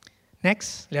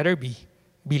 Next, letter B,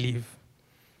 believe.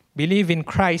 Believe in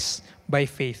Christ by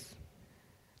faith.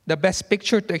 The best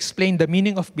picture to explain the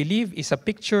meaning of believe is a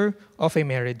picture of a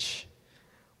marriage.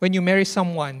 When you marry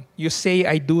someone, you say,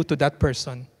 I do to that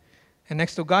person. And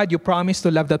next to God, you promise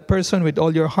to love that person with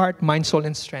all your heart, mind, soul,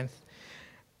 and strength.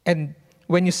 And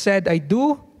when you said, I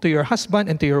do to your husband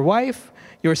and to your wife,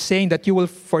 you're saying that you will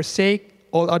forsake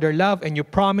all other love and you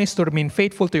promise to remain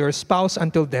faithful to your spouse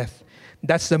until death.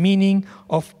 That's the meaning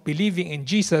of believing in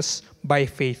Jesus by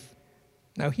faith.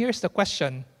 Now, here's the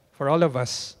question for all of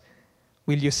us.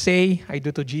 Will you say, I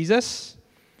do to Jesus?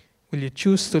 Will you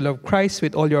choose to love Christ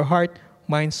with all your heart,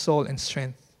 mind, soul, and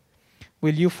strength?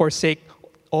 Will you forsake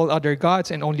all other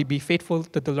gods and only be faithful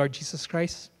to the Lord Jesus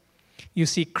Christ? You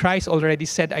see, Christ already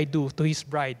said, I do to his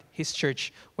bride, his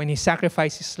church, when he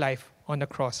sacrificed his life on the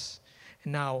cross.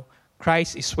 And now,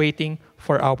 Christ is waiting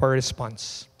for our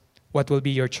response. What will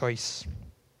be your choice?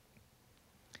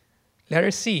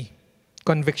 Letter C,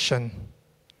 conviction.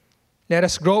 Let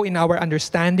us grow in our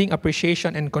understanding,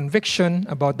 appreciation, and conviction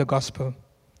about the gospel.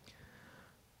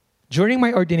 During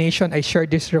my ordination, I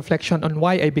shared this reflection on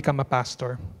why I became a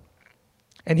pastor.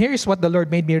 And here is what the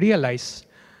Lord made me realize.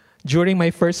 During my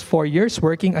first 4 years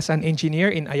working as an engineer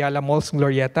in Ayala Mall's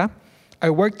Glorieta, I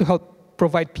worked to help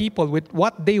provide people with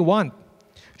what they want: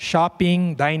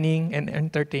 shopping, dining, and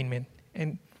entertainment.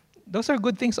 And those are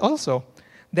good things also.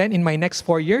 Then in my next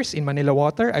 4 years in Manila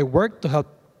Water, I worked to help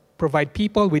provide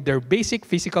people with their basic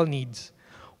physical needs: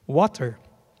 water.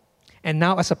 And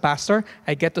now as a pastor,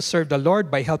 I get to serve the Lord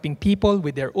by helping people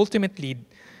with their ultimate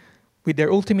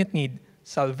need,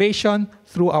 salvation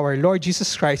through our Lord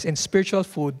Jesus Christ, and spiritual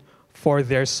food for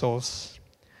their souls.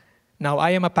 Now,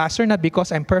 I am a pastor not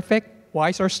because I'm perfect,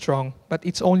 wise, or strong, but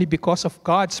it's only because of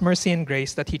God's mercy and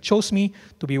grace that he chose me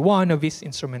to be one of his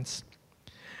instruments.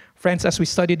 Friends, as we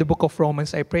study the book of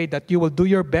Romans, I pray that you will do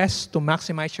your best to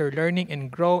maximize your learning and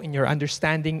grow in your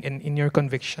understanding and in your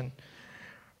conviction.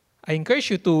 I encourage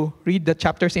you to read the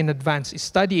chapters in advance,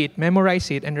 study it,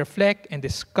 memorize it, and reflect and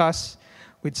discuss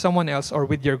with someone else or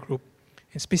with your group.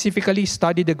 And specifically,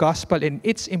 study the gospel and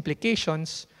its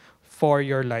implications for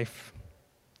your life.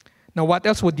 Now, what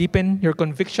else would deepen your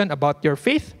conviction about your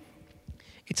faith?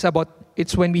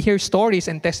 It's when we hear stories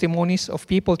and testimonies of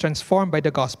people transformed by the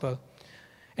gospel.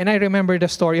 And I remember the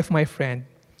story of my friend.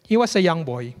 He was a young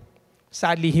boy.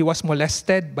 Sadly, he was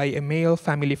molested by a male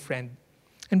family friend.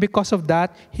 And because of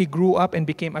that, he grew up and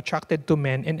became attracted to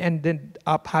men and ended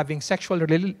up having sexual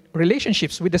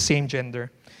relationships with the same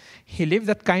gender. He lived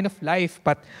that kind of life,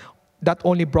 but that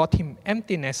only brought him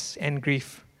emptiness and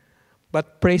grief.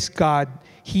 But praise God,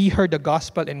 he heard the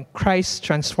gospel and Christ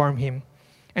transformed him.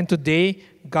 And today,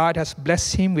 God has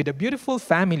blessed him with a beautiful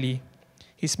family.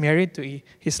 He's married to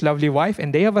his lovely wife,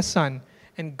 and they have a son.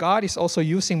 And God is also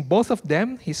using both of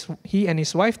them, he and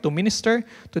his wife, to minister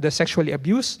to the sexually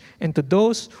abused and to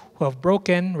those who have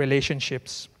broken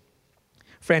relationships.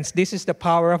 Friends, this is the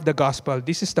power of the gospel.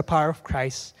 This is the power of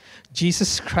Christ.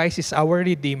 Jesus Christ is our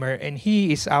Redeemer, and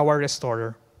He is our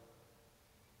restorer.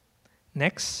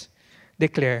 Next,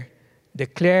 declare.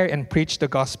 Declare and preach the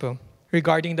gospel.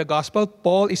 Regarding the gospel,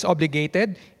 Paul is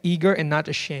obligated, eager, and not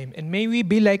ashamed. And may we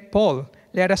be like Paul.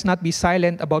 Let us not be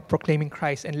silent about proclaiming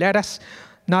Christ, and let us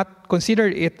not consider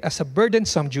it as a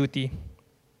burdensome duty.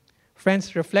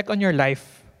 Friends, reflect on your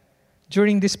life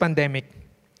during this pandemic.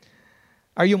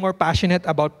 Are you more passionate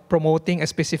about promoting a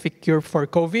specific cure for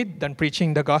COVID than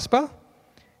preaching the gospel?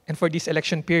 And for this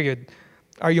election period,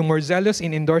 are you more zealous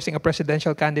in endorsing a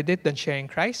presidential candidate than sharing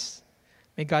Christ?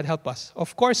 May God help us.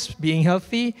 Of course, being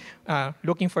healthy,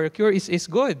 looking for a cure is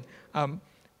good.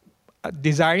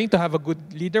 Desiring to have a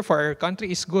good leader for our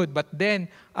country is good, but then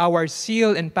our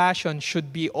zeal and passion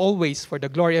should be always for the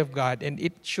glory of God, and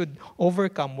it should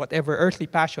overcome whatever earthly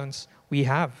passions we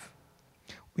have.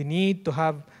 We need to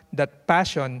have that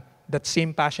passion, that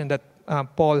same passion that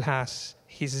Paul has,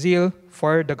 his zeal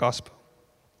for the gospel.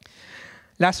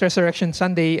 Last Resurrection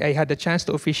Sunday, I had the chance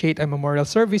to officiate a memorial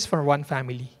service for one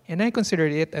family, and I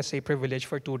considered it as a privilege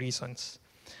for two reasons.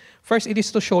 First, it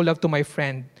is to show love to my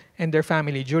friend and their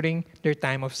family during their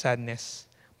time of sadness.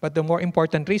 But the more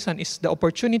important reason is the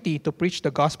opportunity to preach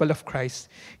the gospel of Christ,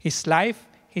 His life,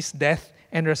 His death,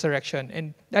 and resurrection.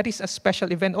 And that is a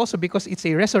special event also because it's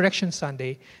a Resurrection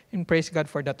Sunday, and praise God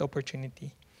for that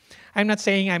opportunity. I'm not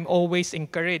saying I'm always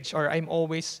encouraged or I'm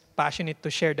always passionate to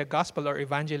share the gospel or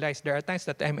evangelize. There are times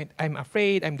that I'm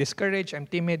afraid, I'm discouraged, I'm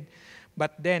timid.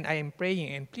 But then I am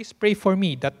praying, and please pray for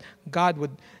me that God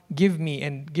would give me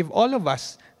and give all of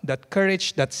us that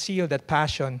courage, that zeal, that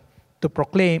passion to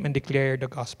proclaim and declare the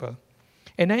gospel.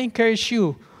 And I encourage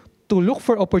you to look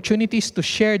for opportunities to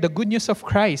share the good news of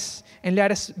Christ, and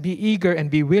let us be eager and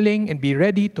be willing and be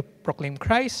ready to proclaim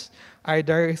Christ,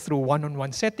 either through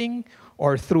one-on-one setting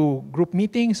or through group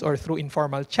meetings or through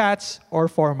informal chats or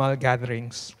formal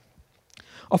gatherings.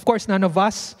 Of course, not all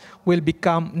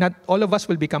of us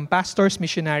will become pastors,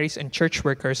 missionaries, and church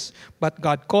workers, but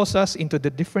God calls us into the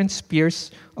different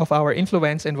spheres of our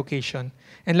influence and vocation.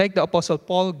 And like the Apostle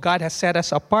Paul, God has set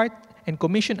us apart and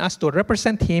commissioned us to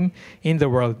represent Him in the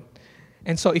world.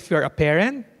 And so if you're a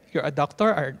parent, you're a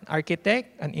doctor, an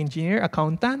architect, an engineer,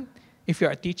 accountant, if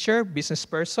you're a teacher, business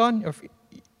person,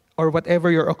 or whatever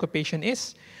your occupation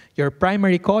is, your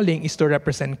primary calling is to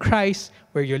represent Christ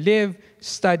where you live,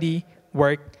 study,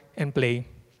 work, and play.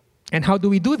 And how do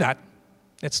we do that?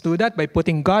 Let's do that by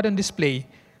putting God on display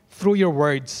through your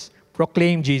words.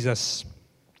 Proclaim Jesus.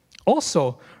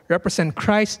 Also, represent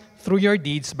Christ through your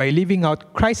deeds by living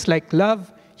out Christ-like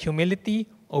love, humility,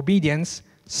 obedience,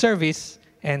 service,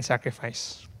 and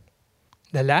sacrifice.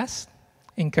 The last,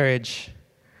 encourage.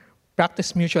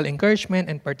 Practice mutual encouragement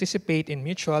and participate in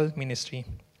mutual ministry.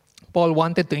 Paul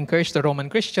wanted to encourage the Roman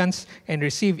Christians and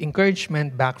receive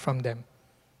encouragement back from them.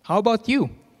 How about you?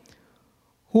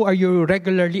 Who are you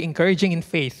regularly encouraging in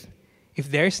faith?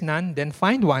 If there's none, then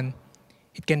find one.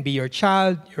 It can be your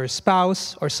child, your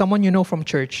spouse, or someone you know from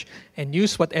church, and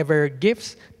use whatever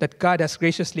gifts that God has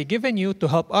graciously given you to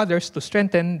help others to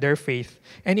strengthen their faith.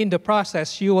 And in the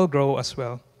process, you will grow as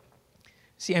well.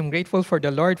 See, I'm grateful for the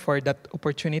Lord for that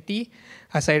opportunity.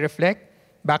 As I reflect,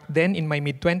 back then in my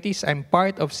mid-20s, I'm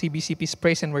part of CBCP's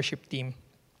praise and worship team.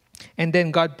 And then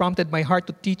God prompted my heart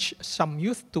to teach some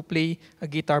youth to play a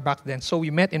guitar back then. So we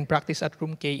met in practice at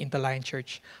Room K in the Lion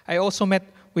Church. I also met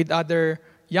with other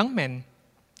young men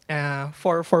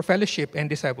for fellowship and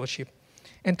discipleship.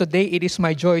 And today, it is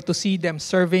my joy to see them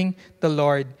serving the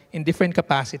Lord in different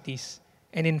capacities.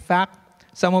 And in fact,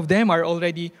 some of them are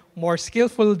already more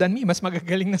skillful than me. Mas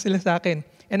magagaling na sila sa akin.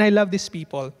 And I love these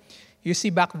people. You see,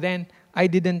 back then, I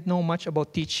didn't know much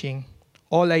about teaching.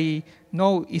 All I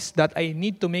know is that I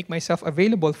need to make myself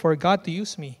available for God to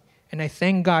use me. And I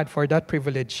thank God for that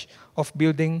privilege of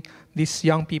building these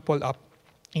young people up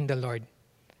in the Lord.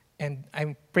 And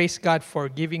I praise God for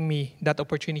giving me that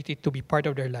opportunity to be part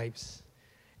of their lives.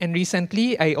 And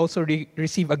recently, I also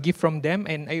received a gift from them,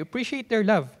 and I appreciate their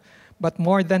love. But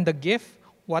more than the gift,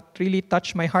 what really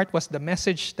touched my heart was the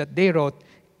message that they wrote.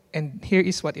 And here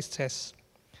is what it says.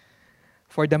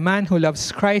 For the man who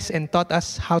loves Christ and taught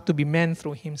us how to be men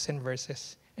through hymns and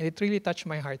verses. And it really touched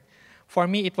my heart. For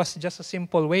me, it was just a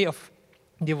simple way of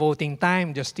devoting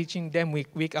time, just teaching them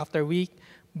week after week.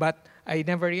 But I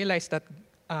never realized that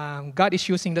God is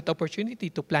using that opportunity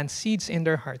to plant seeds in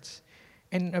their hearts.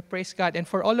 And I praise God. And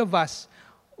for all of us,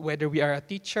 whether we are a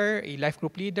teacher, a life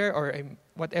group leader, or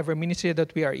whatever ministry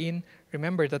that we are in,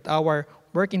 remember that our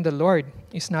work in the Lord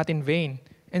is not in vain.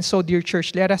 And so, dear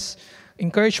church, let us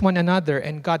encourage one another,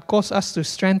 and God calls us to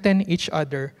strengthen each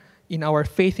other in our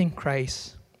faith in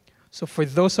Christ. So for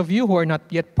those of you who are not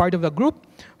yet part of a group,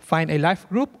 find a life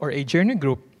group or a journey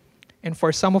group. And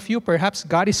for some of you, perhaps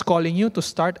God is calling you to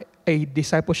start a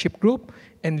discipleship group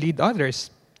and lead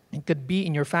others. It could be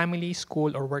in your family,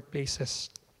 school, or workplaces.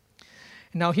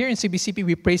 Now here in CBCP,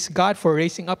 we praise God for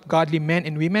raising up godly men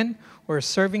and women who are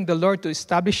serving the Lord to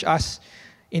establish us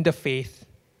in the faith.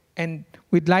 And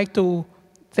we'd like to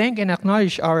thank and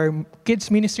acknowledge our kids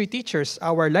ministry teachers,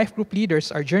 our life group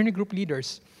leaders, our journey group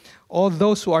leaders, all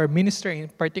those who are ministering,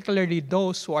 particularly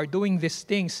those who are doing these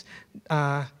things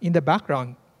in the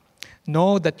background.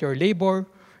 Know that your labor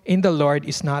in the Lord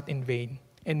is not in vain.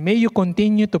 And may you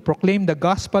continue to proclaim the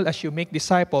gospel as you make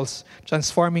disciples,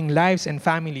 transforming lives and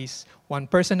families, one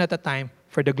person at a time,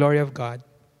 for the glory of God.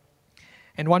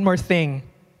 And one more thing,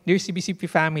 dear CBCP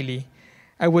family,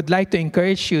 I would like to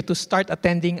encourage you to start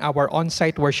attending our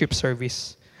on-site worship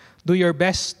service. Do your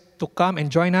best to come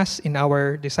and join us in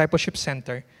our discipleship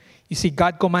center. You see,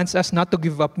 God commands us not to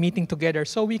give up meeting together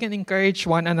so we can encourage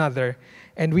one another.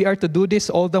 And we are to do this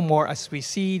all the more as we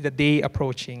see the day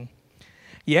approaching.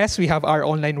 Yes, we have our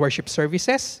online worship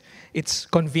services. It's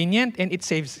convenient and it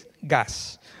saves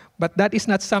gas. But that is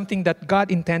not something that God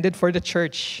intended for the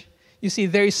church. You see,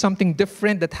 there is something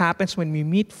different that happens when we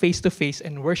meet face-to-face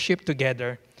and worship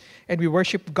together. And we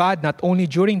worship God not only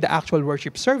during the actual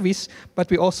worship service, but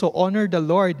we also honor the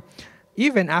Lord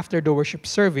even after the worship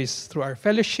service through our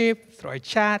fellowship, through our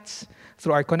chats,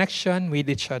 through our connection with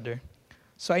each other.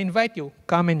 So I invite you,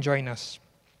 come and join us.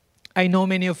 I know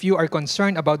many of you are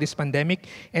concerned about this pandemic,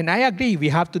 and I agree we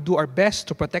have to do our best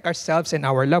to protect ourselves and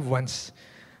our loved ones.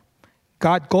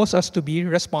 God calls us to be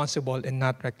responsible and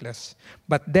not reckless.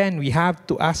 But then we have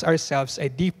to ask ourselves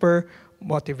about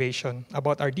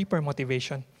our deeper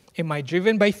motivation. Am I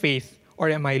driven by faith or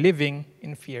am I living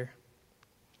in fear?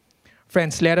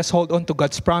 Friends, let us hold on to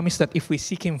God's promise that if we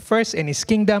seek Him first and His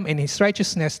kingdom and His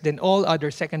righteousness, then all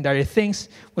other secondary things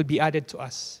will be added to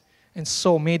us. And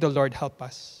so may the Lord help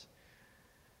us.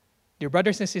 Dear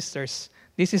brothers and sisters,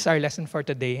 this is our lesson for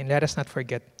today, and let us not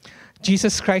forget.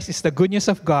 Jesus Christ is the good news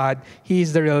of God. He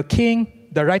is the real King,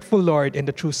 the rightful Lord, and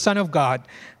the true Son of God.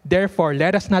 Therefore,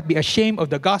 let us not be ashamed of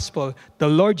the gospel, the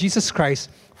Lord Jesus Christ,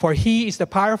 for He is the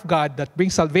power of God that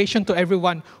brings salvation to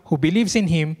everyone who believes in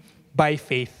Him by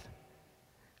faith.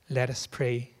 Let us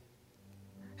pray.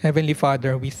 Heavenly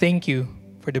Father, we thank you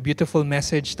for the beautiful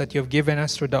message that you have given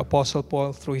us through the Apostle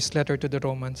Paul through his letter to the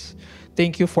Romans.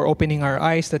 Thank you for opening our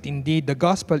eyes that indeed the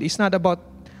gospel is not about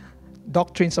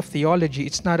doctrines of theology.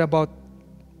 It's not about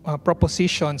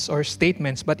propositions or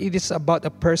statements, but it is about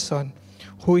a person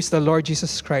who is the Lord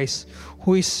Jesus Christ,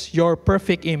 who is your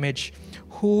perfect image,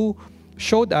 who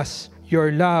showed us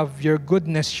your love, your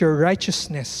goodness, your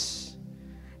righteousness,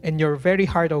 and your very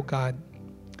heart, O God.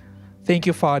 Thank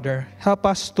you, Father. Help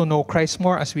us to know Christ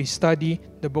more as we study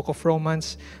the book of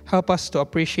Romans. Help us to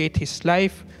appreciate His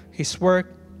life, His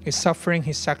work, His suffering,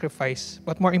 His sacrifice.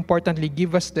 But more importantly,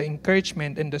 give us the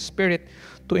encouragement and the Spirit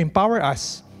to empower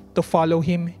us to follow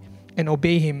Him and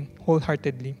obey Him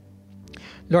wholeheartedly.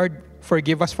 Lord,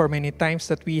 forgive us for many times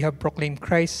that we have proclaimed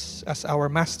Christ as our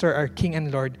Master, our King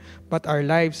and Lord, but our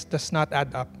lives does not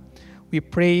add up. We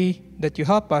pray that you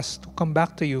help us to come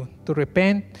back to you, to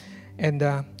repent and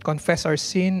confess our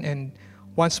sin and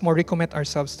once more recommit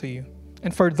ourselves to you.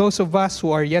 And for those of us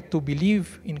who are yet to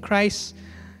believe in Christ,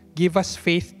 give us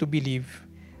faith to believe.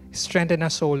 Strengthen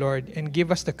us, O Lord, and give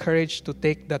us the courage to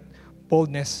take that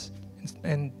boldness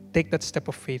and take that step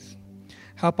of faith.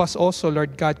 Help us also,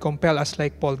 Lord God, compel us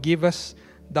like Paul. Give us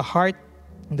the heart,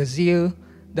 the zeal,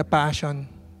 the passion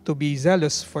to be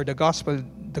zealous for the gospel,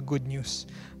 the good news.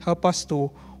 Help us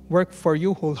to work for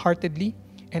you wholeheartedly,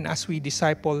 and as we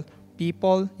disciple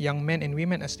people, young men and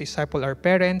women, as disciple our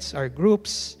parents, our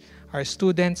groups, our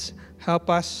students, help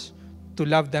us to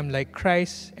love them like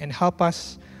Christ, and help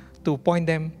us to point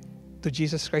them to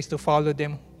Jesus Christ, to follow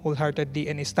them wholeheartedly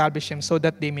and establish them so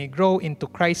that they may grow into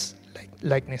Christ's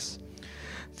likeness.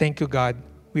 Thank you, God.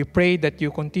 We pray that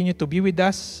you continue to be with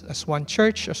us as one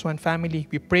church, as one family.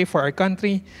 We pray for our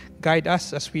country. Guide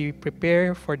us as we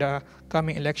prepare for the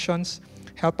coming elections.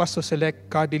 Help us to select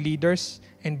godly leaders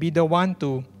and be the one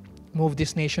to move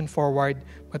this nation forward.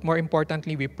 But more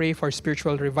importantly, we pray for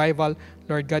spiritual revival,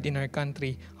 Lord God, in our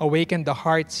country. Awaken the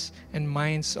hearts and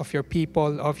minds of your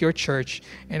people, of your church,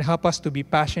 and help us to be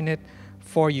passionate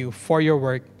for you, for your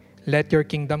work. Let your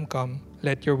kingdom come.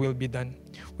 Let your will be done.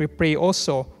 We pray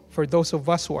also for those of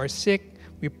us who are sick.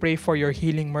 We pray for your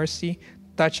healing mercy.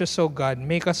 Touch us, O God.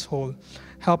 Make us whole.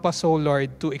 Help us, O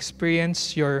Lord, to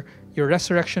experience your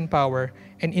resurrection power.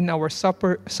 And in our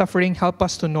suffering, help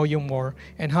us to know you more.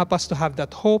 And help us to have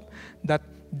that hope that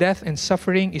death and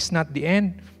suffering is not the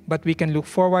end, but we can look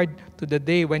forward to the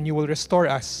day when you will restore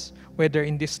us, whether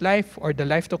in this life or the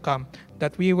life to come,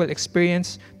 that we will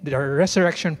experience the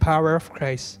resurrection power of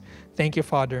Christ. Thank you,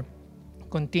 Father.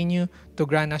 Continue to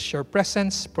grant us your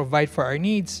presence, provide for our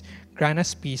needs, grant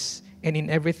us peace, and in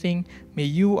everything, may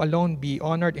you alone be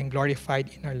honored and glorified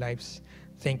in our lives.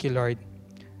 Thank you, Lord.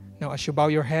 Now, as you bow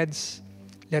your heads,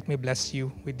 let me bless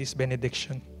you with this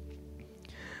benediction.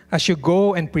 As you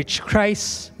go and preach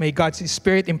Christ, may God's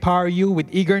Spirit empower you with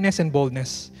eagerness and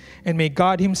boldness. And may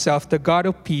God Himself, the God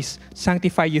of peace,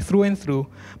 sanctify you through and through.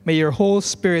 May your whole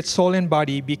spirit, soul, and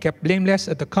body be kept blameless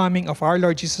at the coming of our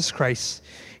Lord Jesus Christ.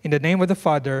 In the name of the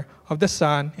Father, of the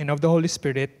Son, and of the Holy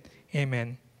Spirit,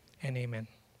 amen and amen.